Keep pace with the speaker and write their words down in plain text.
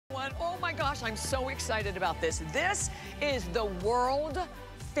everyone. Oh my gosh, I'm so excited about this. This is the world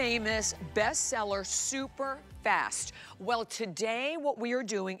famous bestseller Super Fast. Well, today what we are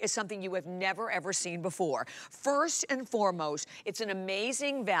doing is something you have never ever seen before. First and foremost, it's an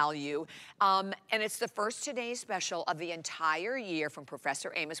amazing value, and it's the first Today special of the entire year from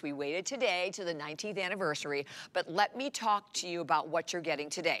Professor Amos. We waited today to the 19th anniversary, but let me talk to you about what you're getting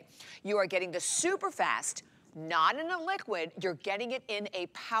today. You are getting the Super Fast, not in a liquid, you're getting it in a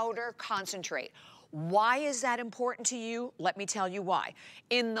powder concentrate. Why is that important to you? Let me tell you why.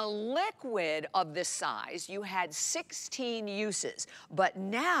 In the liquid of this size, you had 16 uses, but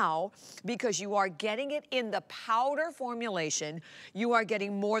now, because you are getting it in the powder formulation, you are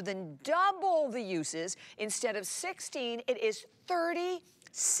getting more than double the uses. Instead of 16, it is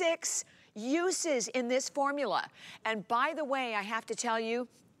 36 uses in this formula. And by the way, I have to tell you,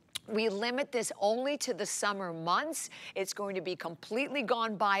 we limit this only to the summer months. It's going to be completely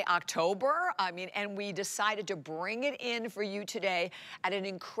gone by October. And we decided to bring it in for you today at an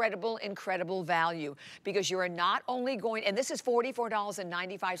incredible, incredible value, because you are not only going, and this is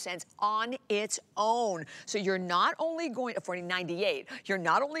 $44.95 on its own. So you're not only going to, $40.98, you're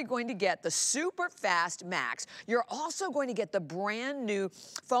not only going to get the Super Fast Max, you're also going to get the brand new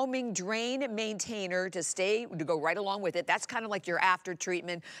foaming drain maintainer to go right along with it. That's kind of like your after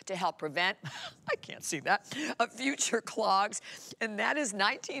treatment to help prevent, I can't see that, future clogs. And that is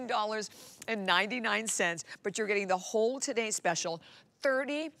 $19.99, but you're getting the whole Today special,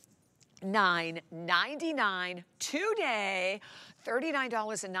 $39.99 today.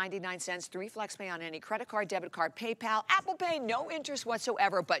 $39.99, 3 flex pay on any credit card, debit card, PayPal, Apple Pay, no interest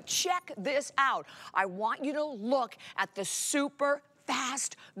whatsoever. But check this out. I want you to look at the Super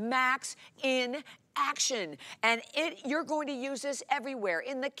Fast Max in action. And you're going to use this everywhere,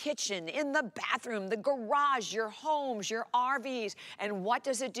 in the kitchen, in the bathroom, the garage, your homes, your RVs. And what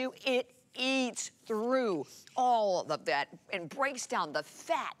does it do? It eats through all of that and breaks down the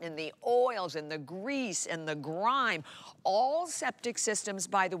fat and the oils and the grease and the grime. All septic systems,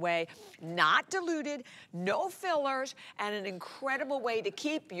 by the way, not diluted, no fillers, and an incredible way to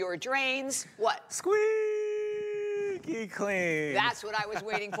keep your drains, what? Squeaky clean. That's what I was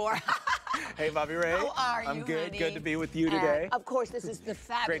waiting for. Hey, Bobby Ray. How are you, I'm good. honey? Good to be with you today. Of course, this is the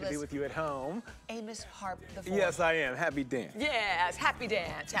fabulous Great to be with you at home. Amos Harp the Fourth. Yes, I am. Happy dance. Yes, happy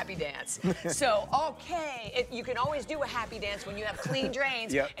dance, happy dance. So, okay, you can always do a happy dance when you have clean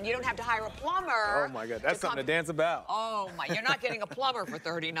drains and you don't have to hire a plumber. Oh my God, that's something to dance about. Oh my, you're not getting a plumber for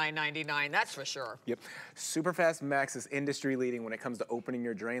 $39.99, that's for sure. Yep. Superfast Max is industry leading when it comes to opening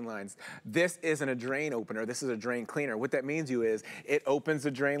your drain lines. This isn't a drain opener, this is a drain cleaner. What that means is it opens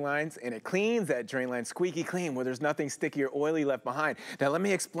the drain lines and it cleans that drain line squeaky clean where there's nothing sticky or oily left behind. Now let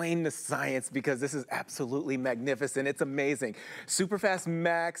me explain the science, because this is absolutely magnificent. It's amazing. Superfast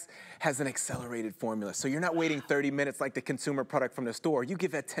Max has an accelerated formula. So you're not waiting 30 minutes like the consumer product from the store. You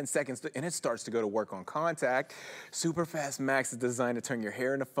give it 10 seconds and it starts to go to work on contact. Superfast Max is designed to turn your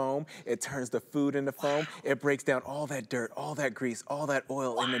hair into foam. It turns the food into foam. It breaks down all that dirt, all that grease, all that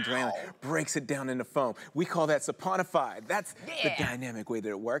oil in the drain line, breaks it down into foam. We call that saponified. That's the dynamic way that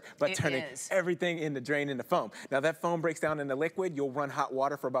it works, by turning everything in the drain into foam. Now that foam breaks down into liquid. You'll run hot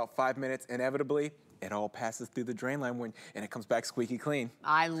water for about 5 minutes. Inevitably, it all passes through the drain line and it comes back squeaky clean.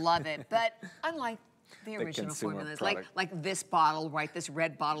 I love it, but unlike the original formulas, like this bottle, right? This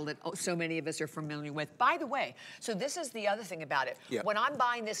red bottle that so many of us are familiar with. By the way, so this is the other thing about it. When I'm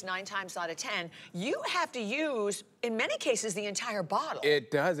buying this 9 times out of 10, you have to use, in many cases, the entire bottle. It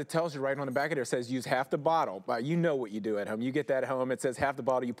does. It tells you right on the back of there. It says use half the bottle. But you know what you do at home. You get that at home. It says half the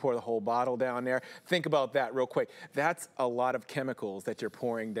bottle. You pour the whole bottle down there. Think about that real quick. That's a lot of chemicals that you're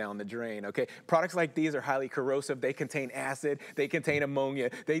pouring down the drain, okay? Products like these are highly corrosive. They contain acid. They contain ammonia.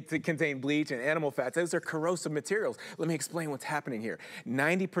 They contain bleach and animal fats. Those are corrosive materials. Let me explain what's happening here.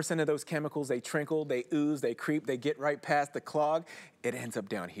 90% of those chemicals, they trickle, they ooze, they creep, they get right past the clog. It ends up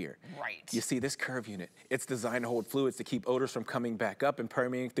down here. Right. You see this curve unit, it's designed to hold fluids to keep odors from coming back up and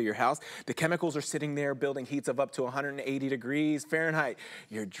permeating through your house. The chemicals are sitting there building heats of up to 180 degrees Fahrenheit.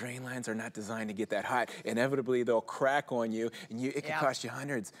 Your drain lines are not designed to get that hot. Inevitably, they'll crack on you, and it can cost you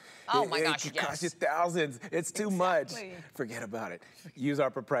hundreds. Oh my gosh, it can cost you thousands. It's too much. Forget about it. Use our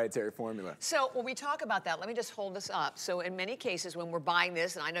proprietary formula. So when we talk about that, let me just hold this up. So in many cases, when we're buying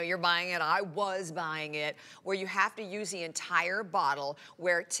this, and I know you're buying it, I was buying it, where you have to use the entire bottle,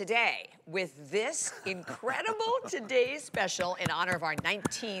 where today, with this incredible Today's special in honor of our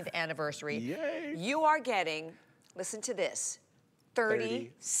 19th anniversary, you are getting, listen to this,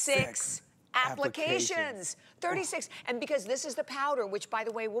 36 applications. 36. And because this is the powder, which, by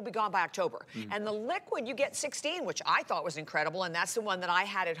the way, will be gone by October. And the liquid, you get 16, which I thought was incredible, and that's the one that I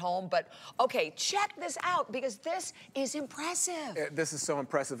had at home. But, okay, check this out, because this is impressive. This is so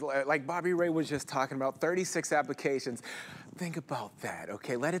impressive. Like Bobby Ray was just talking about, 36 applications. Think about that,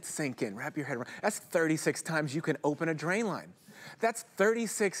 okay? Let it sink in. Wrap your head around. That's 36 times you can open a drain line. That's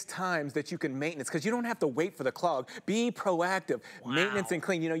 36 times that you can maintenance, because you don't have to wait for the clog. Be proactive. Wow. Maintenance and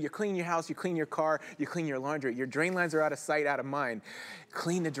clean. You know, you clean your house, you clean your car, you clean your laundry. Your drain lines are out of sight, out of mind.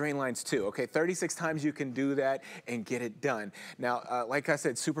 Clean the drain lines too, okay? 36 times you can do that and get it done. Now, like I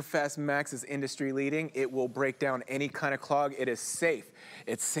said, SuperFast Max is industry leading. It will break down any kind of clog. It is safe.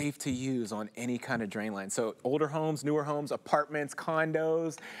 It's safe to use on any kind of drain line. So older homes, newer homes, apartments,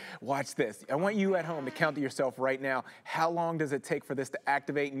 condos, watch this. I want you at home to count to yourself right now, how long does it take for this to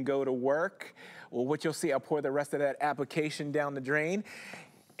activate and go to work? Well, what you'll see, I'll pour the rest of that application down the drain,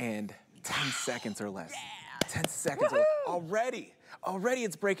 and 10 seconds or less. Yeah. 10 seconds or less. Already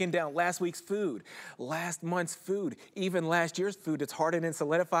it's breaking down last week's food, last month's food, even last year's food. It's hardened and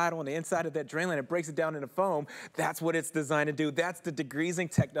solidified on the inside of that drain line. It breaks it down into foam. That's what it's designed to do. That's the degreasing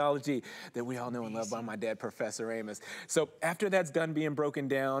technology that we all know and love by my dad, Professor Amos. So after that's done being broken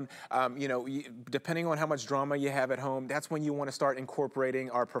down, you know, depending on how much drama you have at home, that's when you want to start incorporating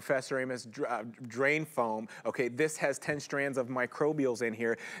our Professor Amos drain foam. Okay, this has 10 strands of microbials in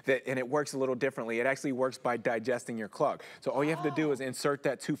here, and it works a little differently. It actually works by digesting your clog. So all you have to do is insert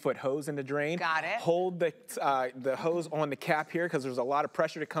that 2-foot hose in the drain. Got it. Hold the hose on the cap here, because there's a lot of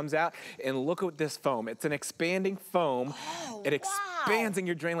pressure that comes out, and look at this foam. It's an expanding foam. It expands in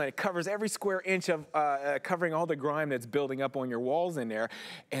your drain line. It covers every square inch of covering all the grime that's building up on your walls in there,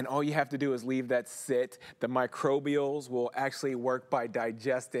 and all you have to do is leave that sit. The microbials will actually work by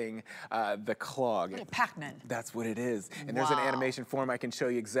digesting the clog. Little Pac-Man. That's what it is. And there's an animation form I can show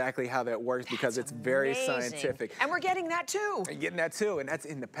you exactly how that works, because it's very scientific. And we're getting that too. Getting that too, and that's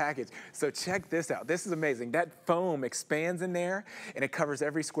in the package. So check this out. This is amazing. That foam expands in there, and it covers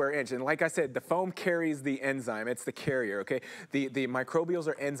every square inch. And like I said, the foam carries the enzyme. It's the carrier, okay? The microbials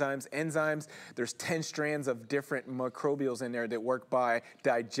are enzymes. Enzymes, there's 10 strands of different microbials in there that work by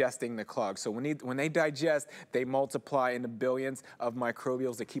digesting the clog. So when they digest, they multiply into billions of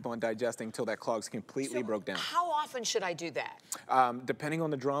microbials that keep on digesting until that clog's completely broke down. How often should I do that? Depending on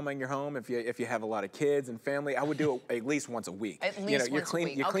the drama in your home, if you have a lot of kids and family, I would do it at least once a week. At least once a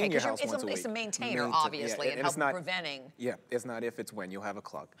week. You clean your house once a week. It's a maintainer, obviously, and help preventing. Yeah, it's not if, it's when you'll have a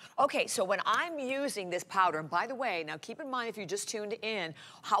clog. Okay, so when I'm using this powder, and by the way, now keep in mind if you just tuned in,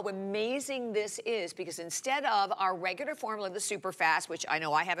 how amazing this is, because instead of our regular formula, the SuperFast, which I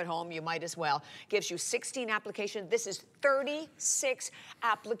know I have at home, you might as well, gives you 16 applications. This is 36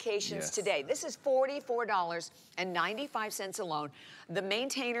 applications today. This is $44.95 alone. The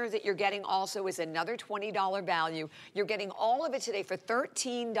maintainer that you're getting also is another $20 value. You're getting all of it today for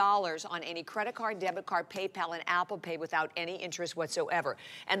 $13 on any credit card, debit card, PayPal, and Apple Pay without any interest whatsoever.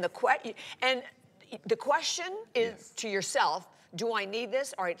 And the question is to yourself, do I need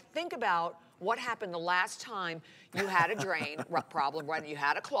this? All right, think about what happened the last time you had a drain problem, right? You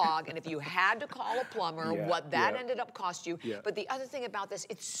had a clog, and if you had to call a plumber, what that ended up cost you. But the other thing about this,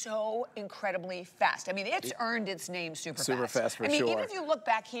 it's so incredibly fast. I mean, it's earned its name, SuperFast. SuperFast for sure. I mean, even if you look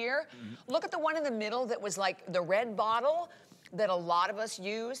back here, look at the one in the middle that was like the red bottle that a lot of us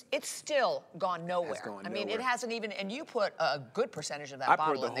use, it's still gone nowhere. I mean, it hasn't even, and you put a good percentage of that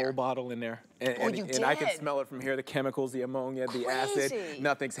bottle in there. I poured the whole bottle in there. And I can smell it from here, the chemicals, the ammonia, the acid,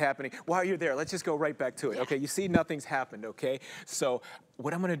 nothing's happening. While you're there, let's just go right back to it, okay? You see nothing's happened, okay? So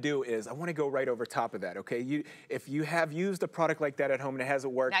what I'm gonna do is, I wanna go right over top of that, okay? If you have used a product like that at home and it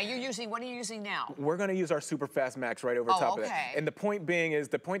hasn't worked. Now you're using, what are you using now? We're gonna use our SuperFast Max right over top of that. And the point being is,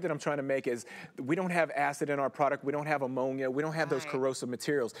 the point that I'm trying to make is, we don't have acid in our product, we don't have ammonia, we don't have those corrosive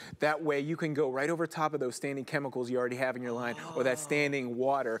materials. That way you can go right over top of those standing chemicals you already have in your line, or that standing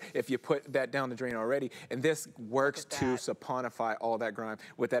water if you put that down the drain already. And this works to saponify all that grime.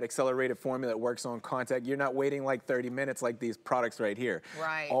 With that accelerated formula, it works on contact. You're not waiting like 30 minutes like these products right here.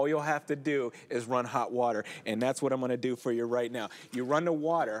 All you'll have to do is run hot water, and that's what I'm gonna do for you right now. You run the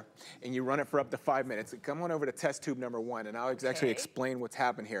water, and you run it for up to 5 minutes. Come on over to test tube number 1, and I'll actually explain what's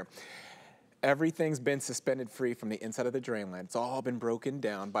happened here. Everything's been suspended free from the inside of the drain line. It's all been broken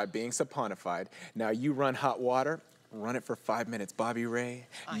down by being saponified. Now you run hot water, run it for 5 minutes. Bobby Ray,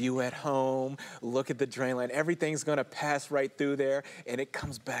 you at home, look at the drain line. Everything's gonna pass right through there, and it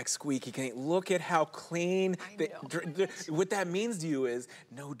comes back squeaky clean. Look at how clean. What that means to you is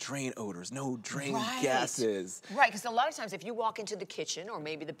no drain odors, no drain gases. Right, because a lot of times if you walk into the kitchen or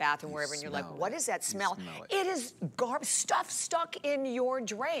maybe the bathroom, wherever, and you're like, what is that smell? It is stuff stuck in your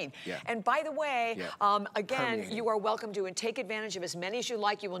drain. And by the way, again, you are welcome to and take advantage of as many as you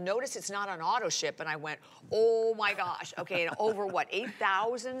like. You will notice it's not on auto ship, and I went, oh my gosh. Okay, and over what,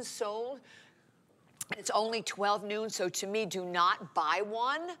 8,000 sold? It's only 12 noon, so to me, do not buy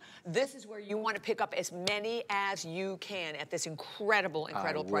one. This is where you want to pick up as many as you can at this incredible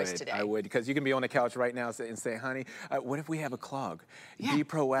price today. I would, because you can be on the couch right now and say, honey, what if we have a clog? Be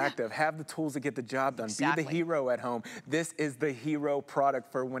proactive. Have the tools to get the job done. Be the hero at home. This is the hero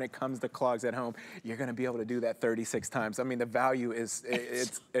product for when it comes to clogs at home. You're going to be able to do that 36 times. I mean, the value is,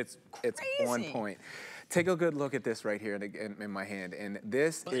 it's on point. Take a good look at this right here in my hand, and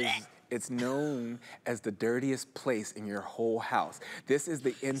this is, it's known as the dirtiest place in your whole house. This is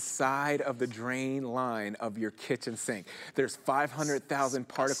the inside of the drain line of your kitchen sink. There's 500,000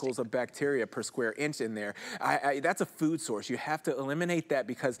 particles of bacteria per square inch in there. That's a food source. You have to eliminate that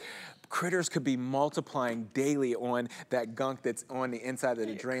because critters could be multiplying daily on that gunk that's on the inside of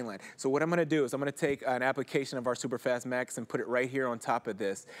the drain line. So what I'm gonna do is I'm gonna take an application of our SuperFast Max and put it right here on top of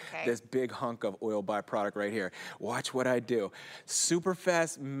this, this big hunk of oil byproduct right here. Watch what I do.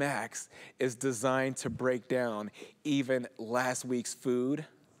 SuperFast Max is designed to break down even last week's food,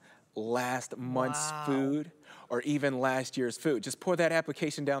 last month's food, or even last year's food. Just pour that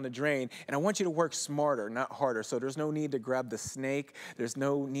application down the drain, and I want you to work smarter, not harder. So there's no need to grab the snake. There's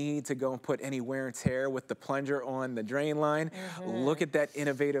no need to go and put any wear and tear with the plunger on the drain line. Look at that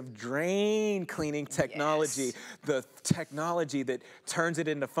innovative drain cleaning technology. The technology that turns it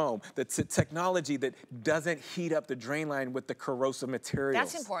into foam. The technology that doesn't heat up the drain line with the corrosive materials.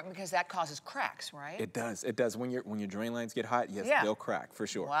 That's important because that causes cracks, right? It does. It does. When your drain lines get hot, yes, they'll crack for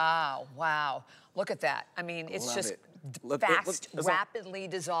sure. Wow, wow. Look at that. I mean, it's just fast, rapidly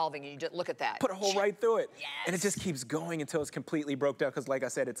dissolving. You just look at that. Put a hole right through it. And it just keeps going until it's completely broke down because, like I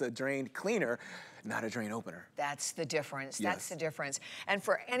said, it's a drain cleaner, not a drain opener. That's the difference. That's the difference. And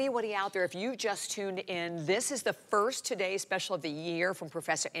for anybody out there, if you just tuned in, this is the first Today Special of the year from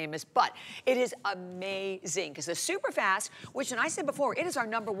Professor Amos, but it is amazing because the SuperFast, which, and I said before, it is our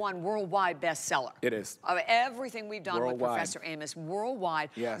 #1 worldwide bestseller. It is. Of everything we've done with Professor Amos worldwide.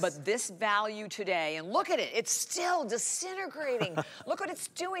 But this value today, and look at it, it's still disintegrating. Look what it's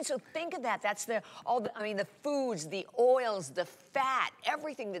doing. So think of that. That's the foods, the oils, the fat,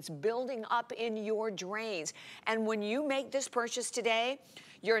 everything that's building up in your drains. And when you make this purchase today,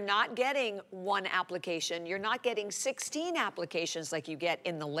 you're not getting one application. You're not getting 16 applications like you get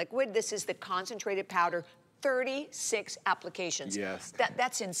in the liquid. This is the concentrated powder. 36 applications.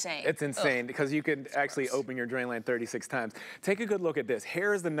 That's insane. It's insane because you can actually open your drain line 36 times. Take a good look at this.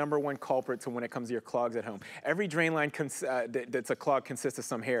 Hair is the #1 culprit to when it comes to your clogs at home. Every drain line that's a clog consists of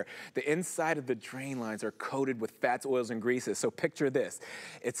some hair. The inside of the drain lines are coated with fats, oils, and greases. So picture this.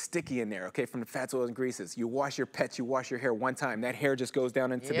 It's sticky in there, okay, from the fats, oils, and greases. You wash your pets, you wash your hair one time. That hair just goes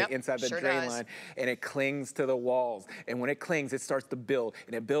down into the inside of the drain line and it clings to the walls. And when it clings, it starts to build.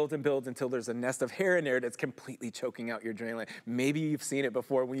 And it builds and builds until there's a nest of hair in there that's completely choking out your drain line. Maybe you've seen it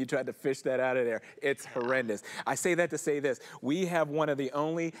before when you tried to fish that out of there. It's horrendous. I say that to say this. We have one of the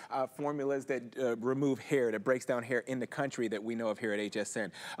only formulas that remove hair, that breaks down hair in the country that we know of here at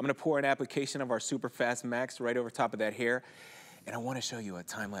HSN. I'm gonna pour an application of our SuperFast Max right over top of that hair. And I wanna show you a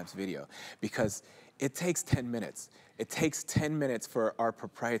time-lapse video because it takes 10 minutes. It takes 10 minutes for our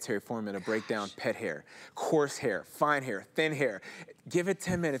proprietary formula to break down pet hair, coarse hair, fine hair, thin hair. Give it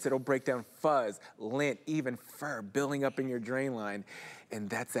 10 minutes, it'll break down fuzz, lint, even fur building up in your drain line. And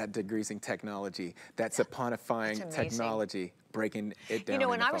that's that degreasing technology, that saponifying technology, breaking it down. You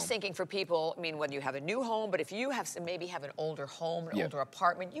know, and I was thinking for people, I mean, whether you have a new home, but if you have maybe have an older home, an older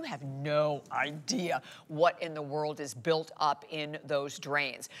apartment, you have no idea what in the world is built up in those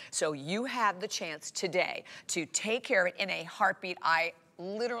drains. So you have the chance today to take care of it in a heartbeat. I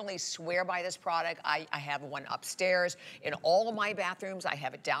literally swear by this product. I have one upstairs in all of my bathrooms. I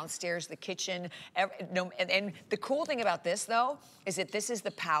have it downstairs, the kitchen. And the cool thing about this, though, is that this is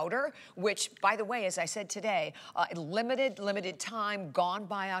the powder, which, by the way, as I said today, limited time, gone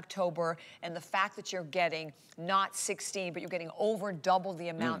by October, and the fact that you're getting not 16, but you're getting over double the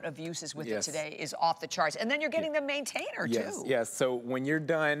amount of uses with it today is off the charts. And then you're getting the maintainer, too. Yes, so when you're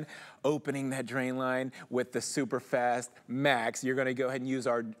done opening that drain line with the SuperFast Max, you're gonna go ahead and use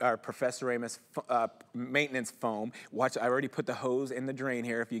our Professor Amos maintenance foam. Watch, I already put the hose in the drain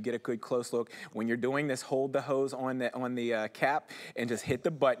here. If you get a good close look, when you're doing this, hold the hose on the cap and just hit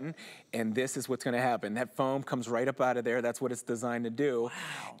the button, and this is what's going to happen. That foam comes right up out of there. That's what it's designed to do. Wow.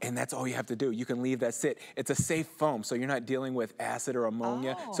 And that's all you have to do. You can leave that sit. It's a safe foam, so you're not dealing with acid or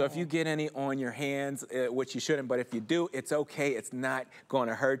ammonia. Oh. So if you get any on your hands, which you shouldn't, but if you do, it's okay. It's not going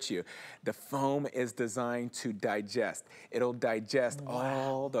to hurt you. The foam is designed to digest. It'll digest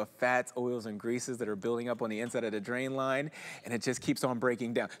all the fats, oils, and greases that are building up on the inside of the drain line, and it just keeps on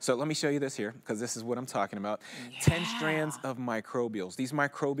breaking down. So let me show you this here, because this is what I'm talking about. 10 strands of microbials. These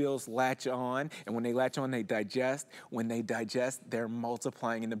microbials latch on, and when they latch on, they digest. When they digest, they're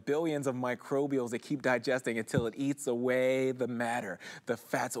multiplying into billions of microbials that keep digesting until it eats away the matter, the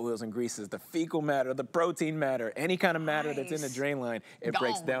fats, oils, and greases, the fecal matter, the protein matter, any kind of matter that's in the drain line, it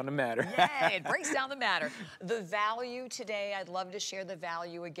breaks down the matter. Yay, it breaks down the matter. The value today, I'd love to share the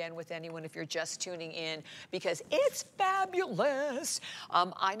value again with anyone if you're just tuning in, because it's fabulous.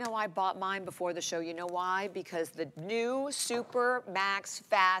 I know I bought mine before the show. You know why? Because the new Super Max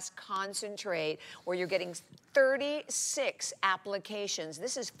Fast Concentrate, where you're getting 36 applications.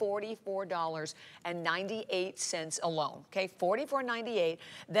 This is $44.98 alone, okay? $44.98.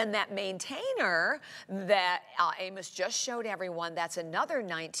 Then that maintainer that Amos just showed everyone, that's another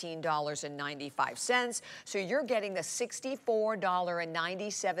 $19.95. So you're getting the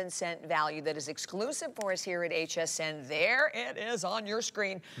 $64.97 value that is exclusive for us here at HSN. There it is on your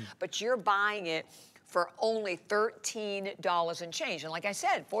screen, but you're buying it for only $13 and change. And like I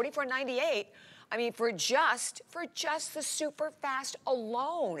said, $44.98. I mean, for just the Super Fast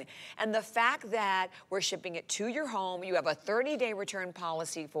alone. And the fact that we're shipping it to your home, you have a 30-day return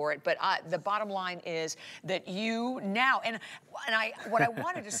policy for it, but the bottom line is that you now, what I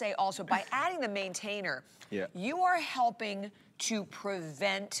wanted to say also, by adding the maintainer, you are helping to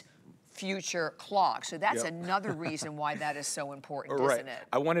prevent future clogs. So that's another reason why that is so important, isn't it?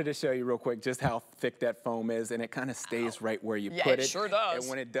 I wanted to show you real quick just how thick that foam is, and it kind of stays right where you put it. Yeah, it sure does. And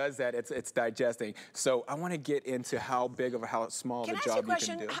when it does that, it's digesting. So I want to get into how big of how small the job you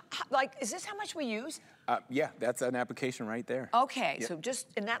can do. Like, is this how much we use? Yeah, that's an application right there. Okay, so just,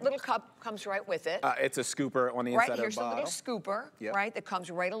 and that little cup comes right with it. It's a scooper on the inside of the bottle. Right, here's a little scooper, right, that comes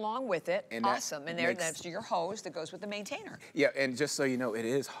right along with it. And awesome, and that's your hose that goes with the maintainer. Yeah, and just so you know, it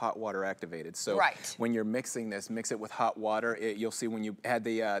is hot water activated. So when you're mixing this, mix it with hot water. You'll see when you add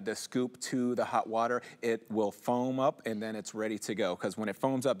the scoop to the hot water, it will foam up, and then it's ready to go. Because when it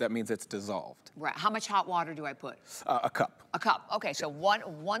foams up, that means it's dissolved. Right, how much hot water do I put? A cup. A cup, okay, so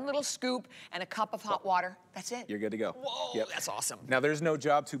one little scoop and a cup of hot water. That's it. You're good to go. Whoa, that's awesome. Now, there's no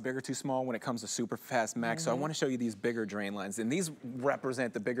job too big or too small when it comes to Super Fast Max, so I want to show you these bigger drain lines. And these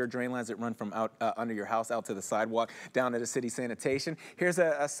represent the bigger drain lines that run from out under your house out to the sidewalk, down to the city sanitation. Here's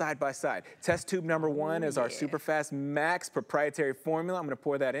a side-by-side. Test tube number 1 is our Super Fast Max proprietary formula. I'm going to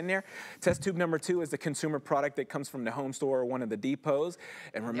pour that in there. Test tube number 2 is the consumer product that comes from the home store or one of the depots.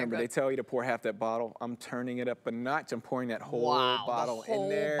 And remember, they tell you to pour half that bottle. I'm turning it up a notch. I'm pouring that whole bottle in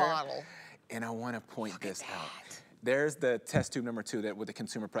there. Bottle. And I want to point this out. There's the test tube number 2 with the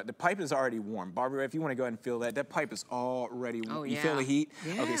consumer product. The pipe is already warm. Barbara, if you want to go ahead and feel that pipe is already warm. You feel the heat?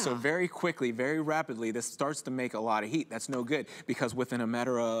 Yeah. Okay, so very quickly, very rapidly, this starts to make a lot of heat. That's no good, because within a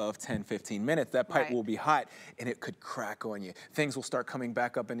matter of 10, 15 minutes, that pipe will be hot, and it could crack on you. Things will start coming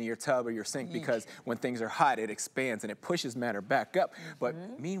back up into your tub or your sink, because when things are hot, it expands and it pushes matter back up. But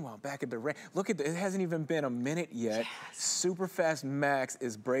meanwhile, back at the rain, look at it hasn't even been a minute yet. Super Fast Max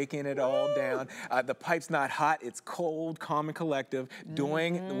is breaking it all down. The pipe's not hot, it's cold, calm, and collective,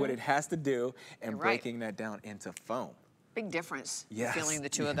 doing what it has to do, and breaking that down into foam. Big difference. Yes. Feeling the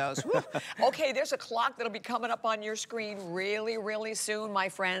two of those. Okay, there's a clock that'll be coming up on your screen really, really soon, my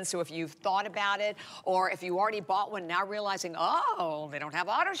friends. So if you've thought about it, or if you already bought one, now realizing, oh, they don't have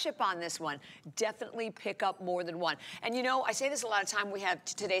auto ship on this one, definitely pick up more than one. And you know, I say this a lot of time, we have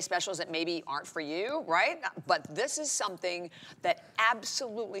today's specials that maybe aren't for you, right? But this is something that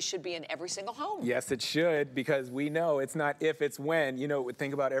absolutely should be in every single home. Yes, it should, because we know it's not if, it's when. You know,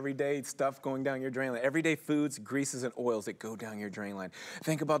 think about everyday stuff going down your drain line. Everyday foods, greases, and oils that go down your drain line.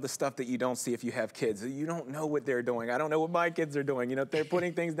 Think about the stuff that you don't see if you have kids. You don't know what they're doing. I don't know what my kids are doing. You know, they're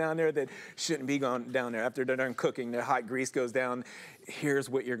putting things down there that shouldn't be going down there. After they're done cooking, the hot grease goes down.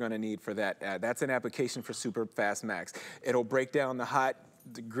 Here's what you're going to need for that. That's an application for Super Fast Max. It'll break down the hot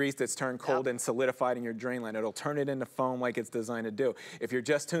the grease that's turned cold and solidified in your drain line. It'll turn it into foam like it's designed to do. If you're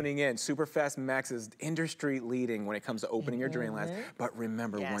just tuning in, SuperFast Max is industry leading when it comes to opening your drain lines. But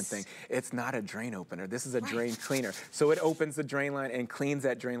remember one thing, it's not a drain opener. This is a drain cleaner. So it opens the drain line and cleans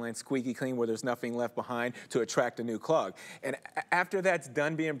that drain line squeaky clean where there's nothing left behind to attract a new clog. And after that's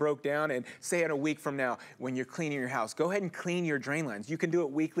done being broke down, and say in a week from now, when you're cleaning your house, go ahead and clean your drain lines. You can do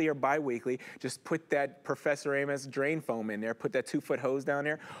it weekly or bi-weekly. Just put that Professor Amos drain foam in there, put that 2-foot hose down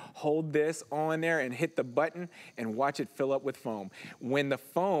there, hold this on there and hit the button and watch it fill up with foam. When the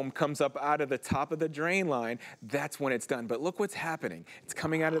foam comes up out of the top of the drain line, that's when it's done. But look what's happening. It's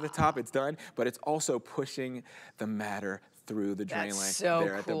coming out of the top, it's done, but it's also pushing the matter through the drain line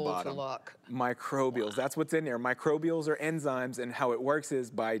there at the bottom. Microbials, that's what's in there. Microbials are enzymes, and how it works is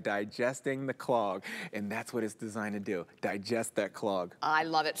by digesting the clog, and that's what it's designed to do, digest that clog. I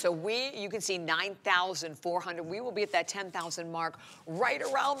love it. So you can see 9,400. We will be at that 10,000 mark right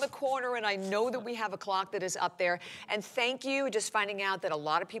around the corner, and I know that we have a clock that is up there. And thank you, just finding out that a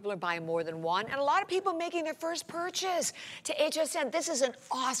lot of people are buying more than one, and a lot of people making their first purchase to HSN. This is an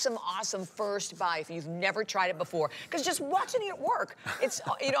awesome, awesome first buy if you've never tried it before, because just watching it work, it's,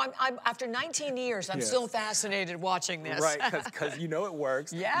 you know, I'm after 19 years, I'm still fascinated watching this. Right, because you know it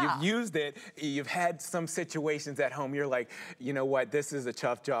works. You've used it. You've had some situations at home. You're like, you know what, this is a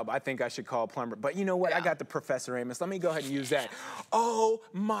tough job. I think I should call a plumber. But you know what, I got the Professor Amos. Let me go ahead and use that. Oh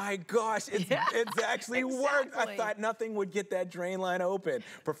my gosh, it's actually worked. I thought nothing would get that drain line open.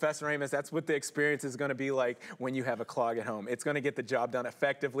 Professor Amos, that's what the experience is going to be like when you have a clog at home. It's going to get the job done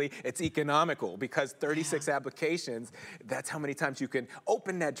effectively. It's economical because 36 applications, that's how many times you can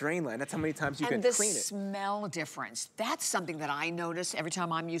open that drain line. That's how many times you can clean it. And the smell difference, that's something that I notice every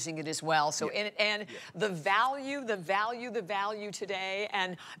time I'm using it as well. So, the value today,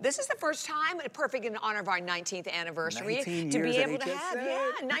 and this is the first time, perfect in honor of our 19th anniversary, to be able to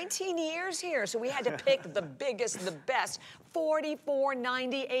have, 19 years here. So we had to pick the biggest, the best,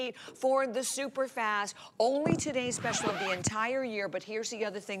 $44.98 for the SuperFast. Only today's special of the entire year, but here's the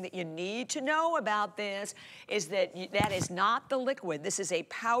other thing that you need to know about this, is that that is not the liquid. This is a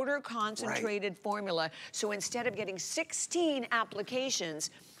powder concentrated formula. So instead of getting 16 applications,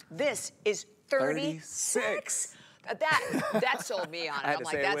 this is 36. That sold me on it. I'm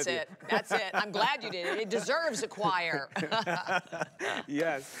like, that's it. That's it. I'm glad you did it. It deserves a choir.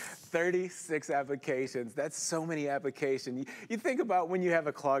 Yes, 36 applications. That's so many applications. You think about when you have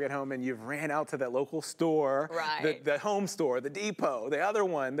a clog at home and you've ran out to that local store, the home store, the depot, the other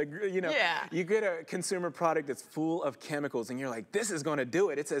one, you get a consumer product that's full of chemicals and you're like, this is going to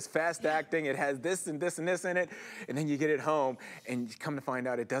do it. It says fast acting. It has this and this and this in it. And then you get it home and you come to find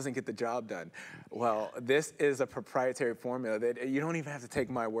out it doesn't get the job done. Well, this is a proprietary formula that you don't even have to take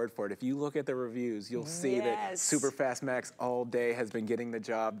my word for it. If you look at the reviews, you'll see that SuperFast Max all day has been getting the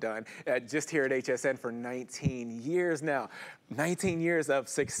job done. Just here at HSN for 19 years now. 19 years of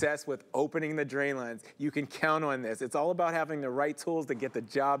success with opening the drain lines. You can count on this. It's all about having the right tools to get the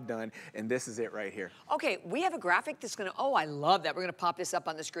job done, and this is it right here. Okay, we have a graphic that's gonna, oh, I love that. We're gonna pop this up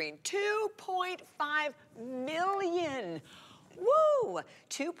on the screen. 2.5 million. Woo!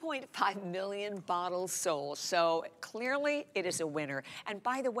 2.5 million bottles sold. So clearly it is a winner. And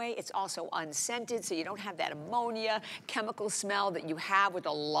by the way, it's also unscented, so you don't have that ammonia chemical smell that you have with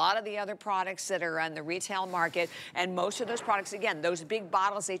a lot of the other products that are on the retail market. And most of those products, again, those big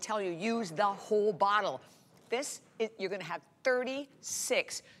bottles, they tell you use the whole bottle. This, you're gonna have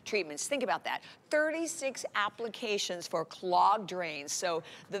 36 treatments. Think about that. 36 applications for clogged drains. So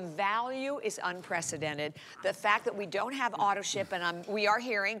the value is unprecedented. The fact that we don't have auto ship, and we are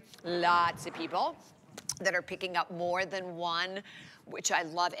hearing lots of people that are picking up more than one, which I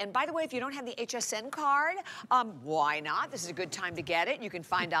love. And by the way, if you don't have the HSN card, why not? This is a good time to get it. You can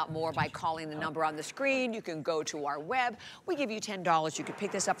find out more by calling the number on the screen. You can go to our web. We give you $10. You can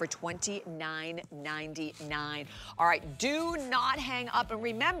pick this up for $29.99. All right, do not hang up. And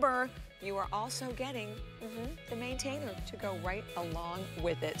remember, you are also getting the maintainer to go right along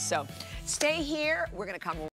with it. So stay here. We're going to come